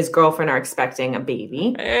 He and his girlfriend are expecting a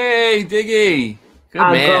baby. Hey, Diggy. Good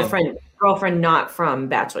man. Girlfriend not from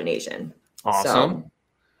Bachelor Nation. Awesome.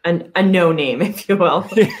 So, a no name, if you will.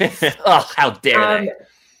 Oh, how dare they?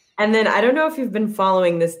 And then I don't know if you've been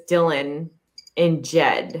following this Dylan and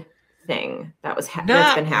Jed thing that's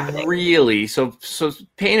been happening. Really. So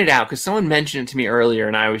paint it out, because someone mentioned it to me earlier,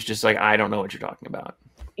 and I was just like, I don't know what you're talking about.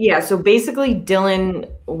 Yeah, so basically Dylan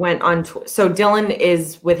went on so Dylan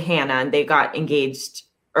is with Hannah, and they got engaged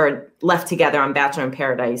or left together on Bachelor in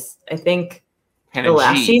Paradise, I think Hannah the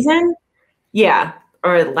last G. season. Yeah,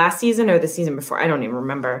 or last season or the season before. I don't even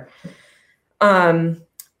remember.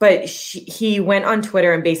 But he went on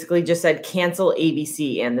Twitter and basically just said, cancel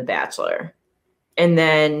ABC and The Bachelor. And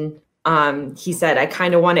then he said, I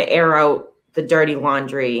kind of want to air out the dirty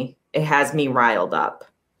laundry. It has me riled up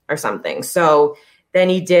or something. So then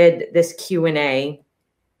he did this Q&A,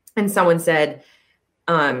 and someone said,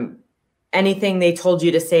 anything they told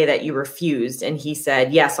you to say that you refused? And he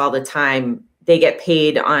said, yes, all the time. They get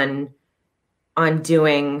paid on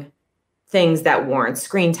doing things that warrant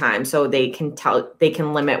screen time, so they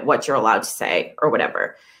can limit what you're allowed to say or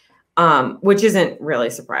whatever, which isn't really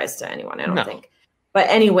a surprise to anyone, I don't think. But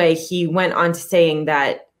anyway, he went on to saying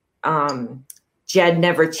that Jed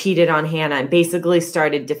never cheated on Hannah, and basically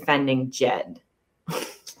started defending Jed.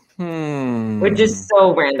 Which is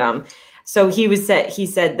so random. So he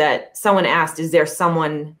said that someone asked, is there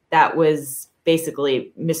someone that was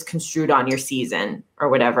basically misconstrued on your season or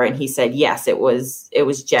whatever? And he said, yes, it was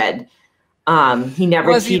Jed. He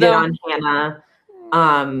never cheated on Hannah.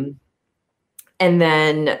 And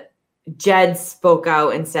then Jed spoke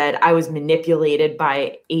out and said, I was manipulated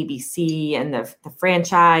by ABC and the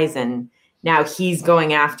franchise, and now he's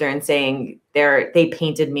going after and saying they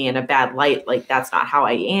painted me in a bad light. Like, that's not how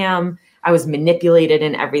I am. I was manipulated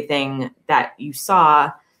in everything that you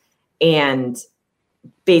saw. And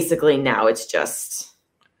basically now it's just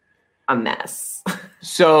a mess.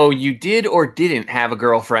 So you did or didn't have a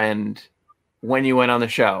girlfriend when you went on the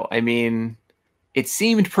show? I mean, it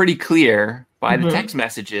seemed pretty clear by the text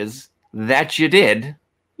messages that you did.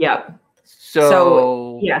 Yep.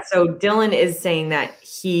 So Dylan is saying that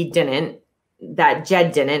he didn't, that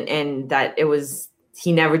Jed didn't, and that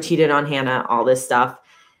he never cheated on Hannah, all this stuff.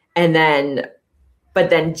 But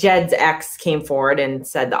then Jed's ex came forward and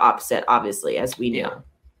said the opposite, obviously, as we knew.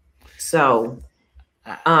 So,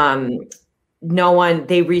 no one,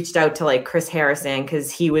 they reached out to like Chris Harrison,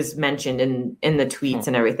 because he was mentioned in the tweets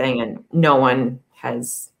and everything, and no one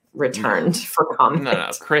has returned for comment.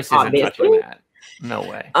 No, Chris isn't touching that. No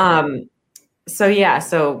way.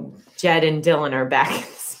 So Jed and Dylan are back in the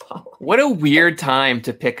spotlight. What a weird time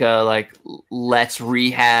to pick a let's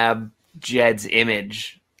rehab Jed's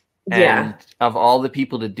image. And of all the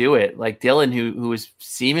people to do it, like Dylan, who was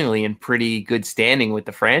seemingly in pretty good standing with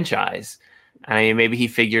the franchise. I mean, maybe he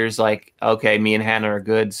figures like, okay, me and Hannah are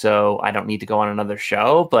good, so I don't need to go on another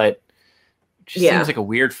show. But it just seems like a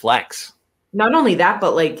weird flex. Not only that,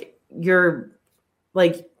 but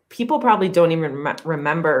people probably don't even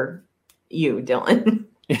remember you, Dylan.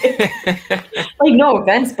 No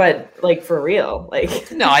offense, but for real,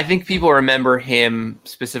 no, I think people remember him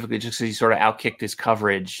specifically just because he sort of outkicked his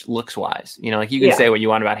coverage looks wise. You can say what you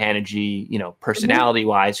want about Hannah G, personality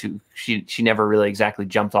wise, who she never really exactly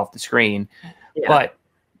jumped off the screen. But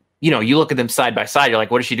you look at them side by side, you're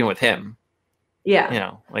like, what is she doing with him?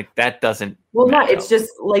 That doesn't it's just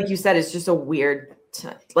like you said, it's just a weird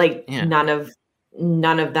none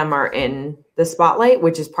of them are in the spotlight,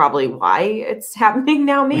 which is probably why it's happening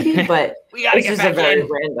now, maybe. But we gotta get back in.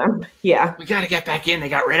 Random. Yeah, we gotta get back in. They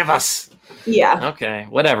got rid of us. Yeah. Okay.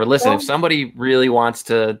 Whatever. Listen, if somebody really wants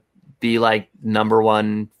to be number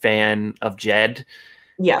one fan of Jed,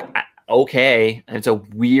 okay. And it's a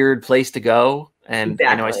weird place to go, and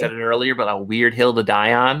I know I said it earlier, but a weird hill to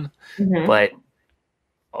die on. But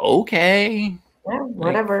okay. Yeah,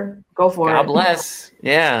 whatever. Go for it. God bless.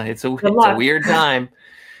 Yeah, it's a weird time.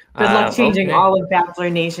 Good luck changing all of Bachelor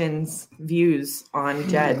Nation's views on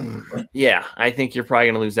Jed. Yeah, I think you're probably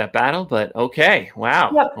going to lose that battle, but okay.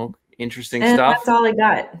 Wow. Yep. interesting and stuff. That's all I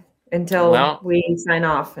got until Well, we sign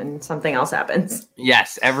off and something else happens.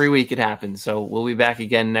 Yes, every week it happens. So we'll be back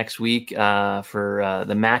again next week for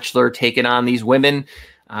the Bachelor taking on these women.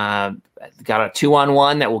 Got a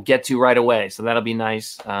 2-on-1 that we'll get to right away. So that'll be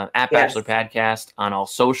nice. At Bachelor Podcast on all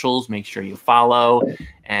socials. Make sure you follow.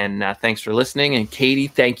 And thanks for listening. And Katie,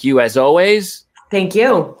 thank you as always. Thank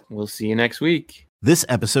you. We'll see you next week. This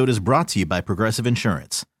episode is brought to you by Progressive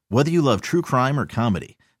Insurance. Whether you love true crime or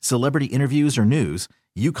comedy, celebrity interviews or news,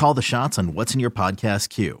 you call the shots on what's in your podcast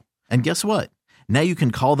queue. And guess what? Now you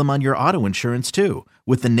can call them on your auto insurance too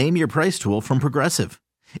with the Name Your Price tool from Progressive.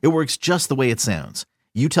 It works just the way it sounds.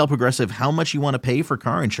 You tell Progressive how much you want to pay for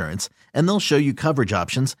car insurance, and they'll show you coverage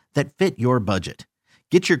options that fit your budget.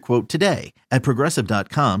 Get your quote today at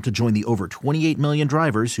Progressive.com to join the over 28 million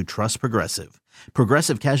drivers who trust Progressive.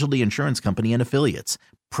 Progressive Casualty Insurance Company and Affiliates.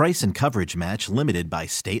 Price and coverage match limited by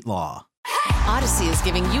state law. Odyssey is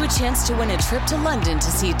giving you a chance to win a trip to London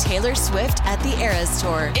to see Taylor Swift at the Eras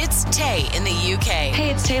Tour. It's Tay in the UK.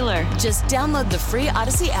 Hey, it's Taylor. Just download the free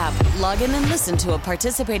Odyssey app, log in and listen to a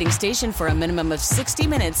participating station for a minimum of 60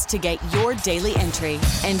 minutes to get your daily entry.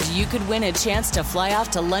 And you could win a chance to fly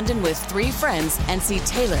off to London with 3 friends and see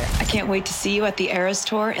Taylor. I can't wait to see you at the Eras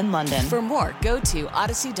Tour in London. For more, go to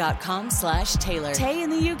odyssey.com/Taylor. Tay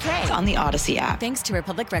in the UK. It's on the Odyssey app. Thanks to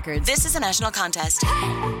Republic Records. This is a national contest.